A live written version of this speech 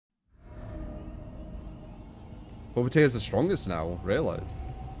Puppeteer's the strongest now, really.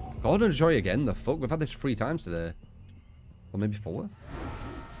 God and Joy again, the fuck? We've had this 3 times today. Or maybe 4?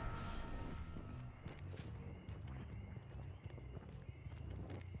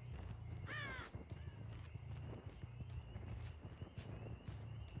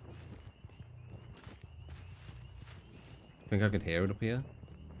 I think I could hear it up here.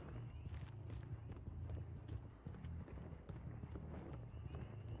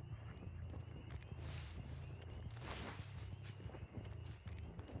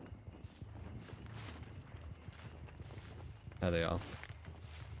 There they are.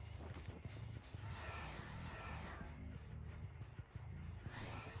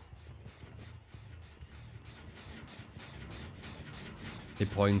 He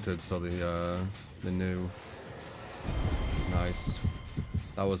pointed, so they knew. Nice.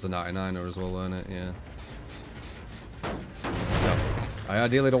 That was the 99er as well, wasn't it? Yeah. I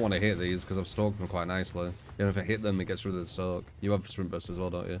ideally don't want to hit these because I've stalked them quite nicely. You know, if I hit them, it gets rid of the stalk. You have sprint burst as well,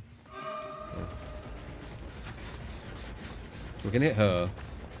 don't you? Yeah. We can hit her.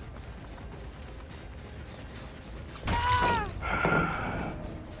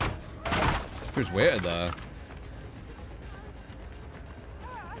 She just waited there.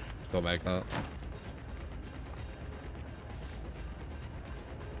 Don't make that.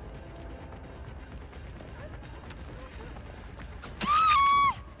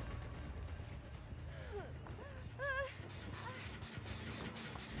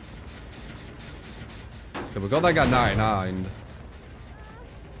 Okay, we got that guy 99.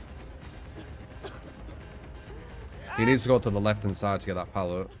 He needs to go to the left-hand side to get that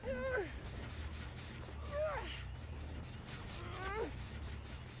pallet.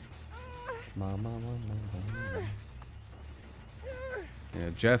 Yeah,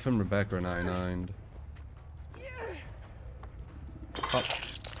 Jeff and Rebecca are 99. Pop.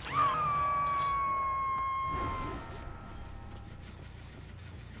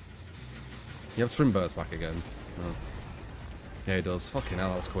 You have sprint burst back again. Oh. Yeah, he does. Fucking hell,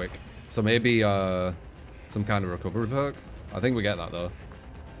 that was quick. So maybe some kind of recovery perk? I think we get that though.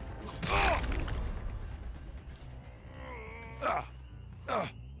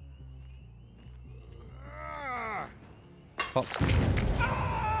 Pop.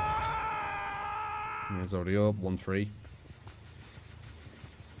 He's already up. 1-3.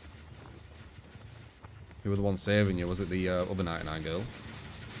 Who were the one saving you? Was it the other 99 girl?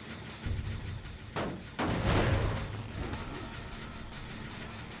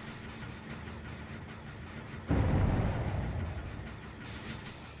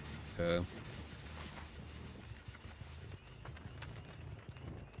 Okay.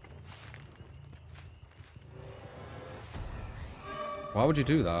 Why would you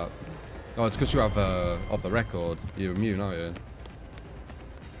do that? Oh, it's because you have off the record. You're immune, aren't you?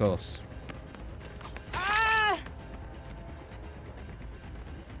 Of course.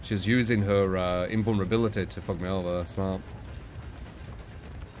 She's using her invulnerability to fuck me over. Smart.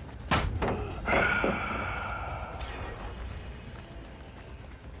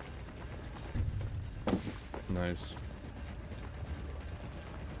 Nice.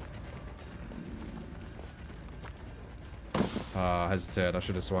 Ah, hesitated. I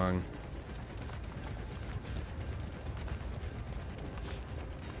should have swung.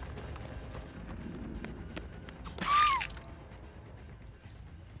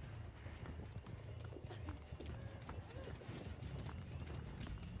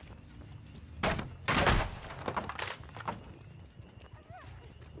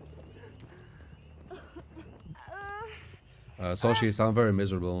 Soshi, you sound very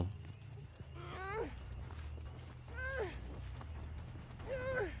miserable.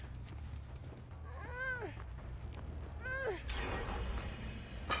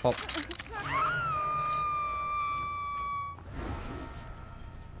 Pop.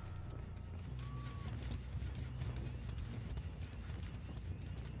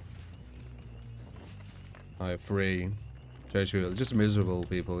 I have 3. Just miserable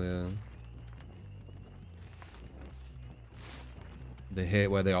people, yeah. They hate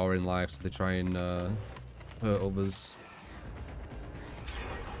where they are in life, so they try and hurt others.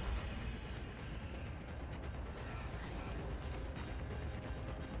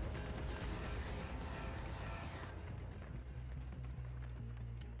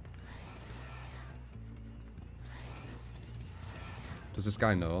 Does this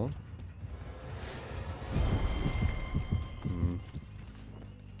guy know?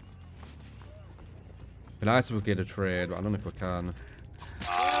 Be nice if we get a trade, but I don't know if we can.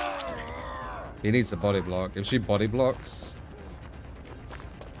 He needs the body block. If she body blocks...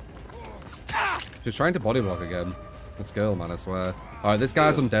 She's trying to body block again. This girl, man, I swear. Alright, this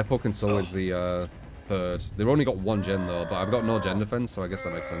guy's on death hook and so is the Heard. They've only got one gen though, but I've got no gen defense, so I guess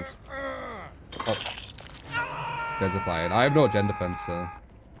that makes sense. Oh. Gens are flying. I have no gen defense, so...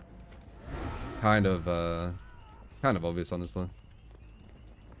 Kind of obvious, honestly.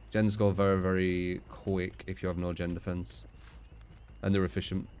 Gens go very, very quick if you have no gen defense. And they're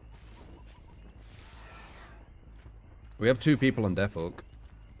efficient. We have 2 people on Death Hook.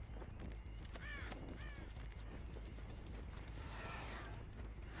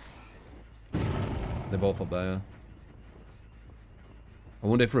 They're both up there. I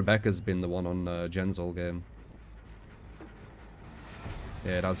wonder if Rebecca's been the one on Jen's all game.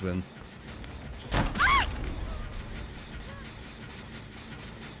 Yeah, it has been.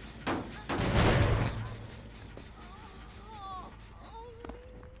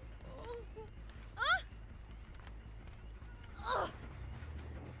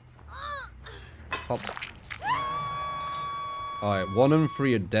 Pop. Alright, 1 and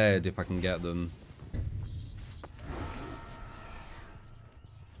 3 are dead if I can get them.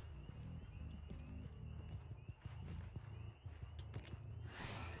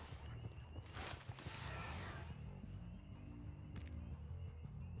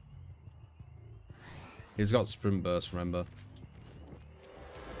 He's got sprint burst, remember?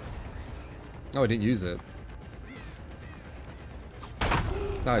 Oh, I didn't use it.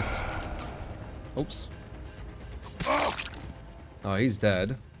 Nice. Oops. Oh, he's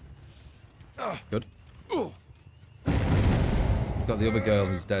dead. Good. Got the other girl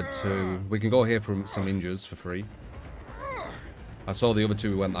who's dead too. We can go here for some injures for free. I saw the other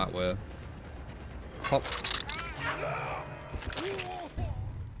 2 went that way. Pop.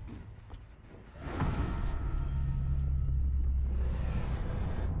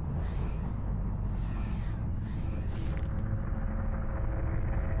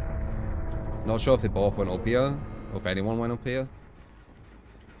 Not sure if they both went up here, or if anyone went up here.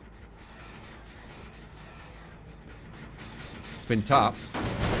 It's been tapped.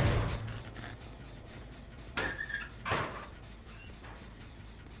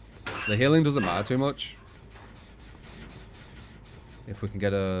 The healing doesn't matter too much. If we can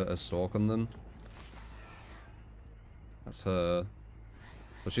get a stalk on them. That's her.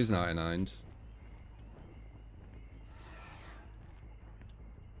 But she's 99.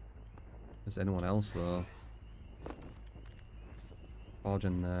 Is anyone else though?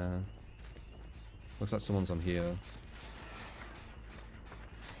 Origin there. Looks like someone's on here.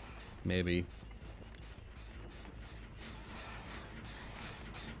 Maybe.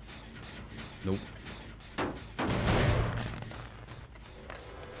 Nope.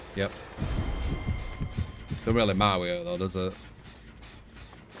 Yep. Don't really matter where though, does it?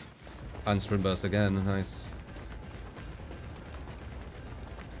 And sprint burst again, nice.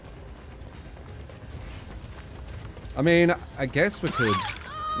 I mean, I guess we could...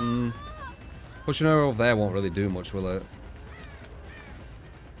 pushing her over there won't really do much, will it?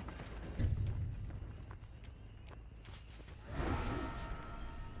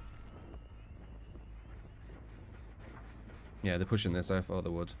 Yeah, they're pushing this. I thought they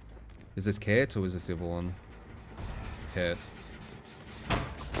would. Is this Kate or is this the other one? Kate.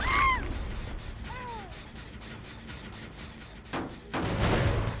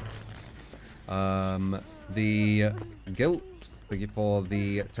 The guilt, thank you for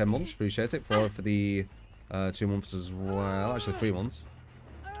the 10 months, appreciate it. For the 2 months as well, actually 3 months.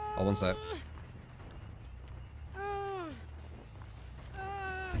 Oh, 1 sec.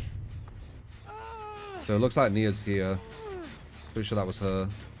 So it looks like Nia's here. Pretty sure that was her.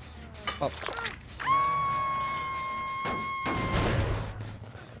 Up.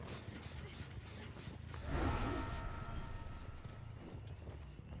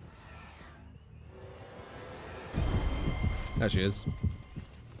 There she is.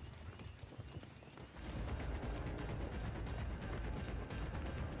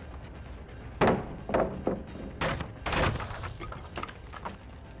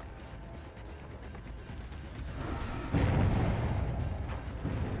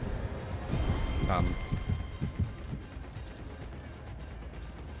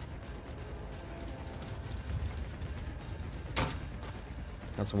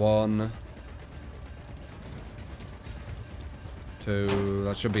 That's 1. 2.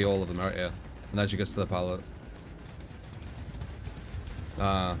 That should be all of them right here. And then she gets to the pallet.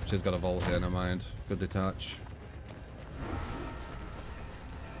 Ah, she's got a vault here, never mind. Good detach.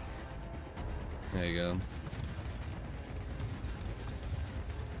 There you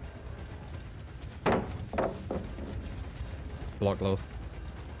go. Block loaf.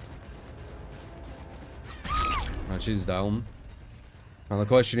 Right, she's down. Now the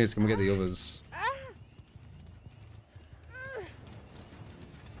question is, can we get the others?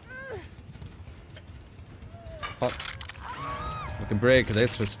 Pop. We can break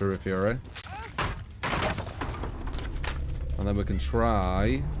this for Spirit Fury. And then we can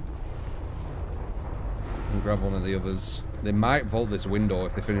try and grab one of the others. They might vault this window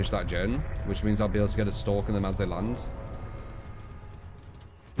if they finish that gen, which means I'll be able to get a stalk on them as they land.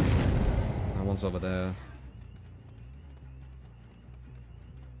 That one's over there.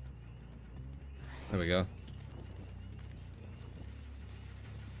 There we go.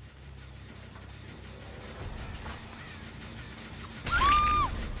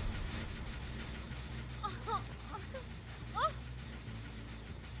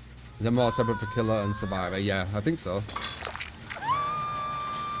 Is that more separate for Killer and Survivor? Yeah, I think so.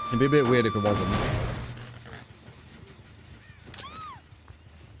 It'd be a bit weird if it wasn't.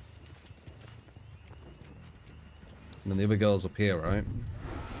 And then the other girl's up here, right?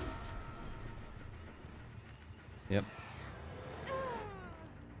 Yep.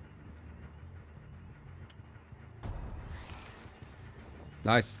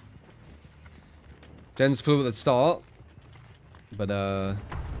 Nice. Gens flew at the start, but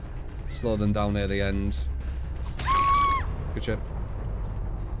slow them down near the end. Good shit.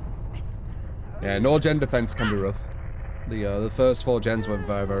 Yeah, no gen defense can be rough. The first 4 gens went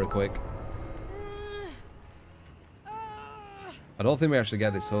very, very quick. I don't think we actually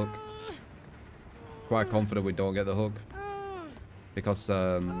get this hook. Quite confident we don't get the hook. Because,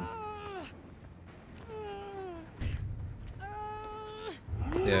 yeah,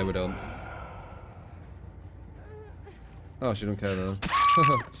 we don't. Oh, she don't care though.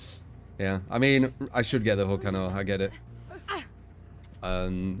 Yeah, I mean, I should get the hook, I know, I get it.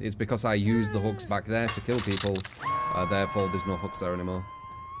 It's because I used the hooks back there to kill people. Therefore, there's no hooks there anymore.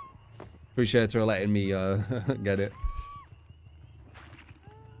 Appreciate her letting me get it.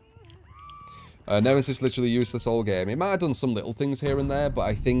 Nemesis literally useless all game. It might have done some little things here and there, but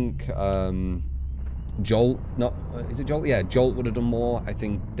I think Jolt, no, is it Jolt? Yeah, Jolt would have done more. I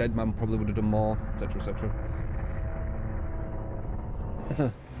think Deadman probably would have done more, etc, etc.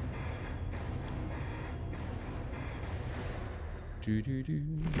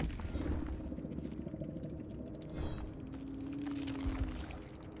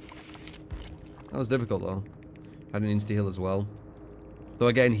 That was difficult though. Had an insta-heal as well. Though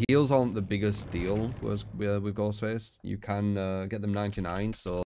again, heals aren't the biggest deal with Ghostface. You can get them 99, so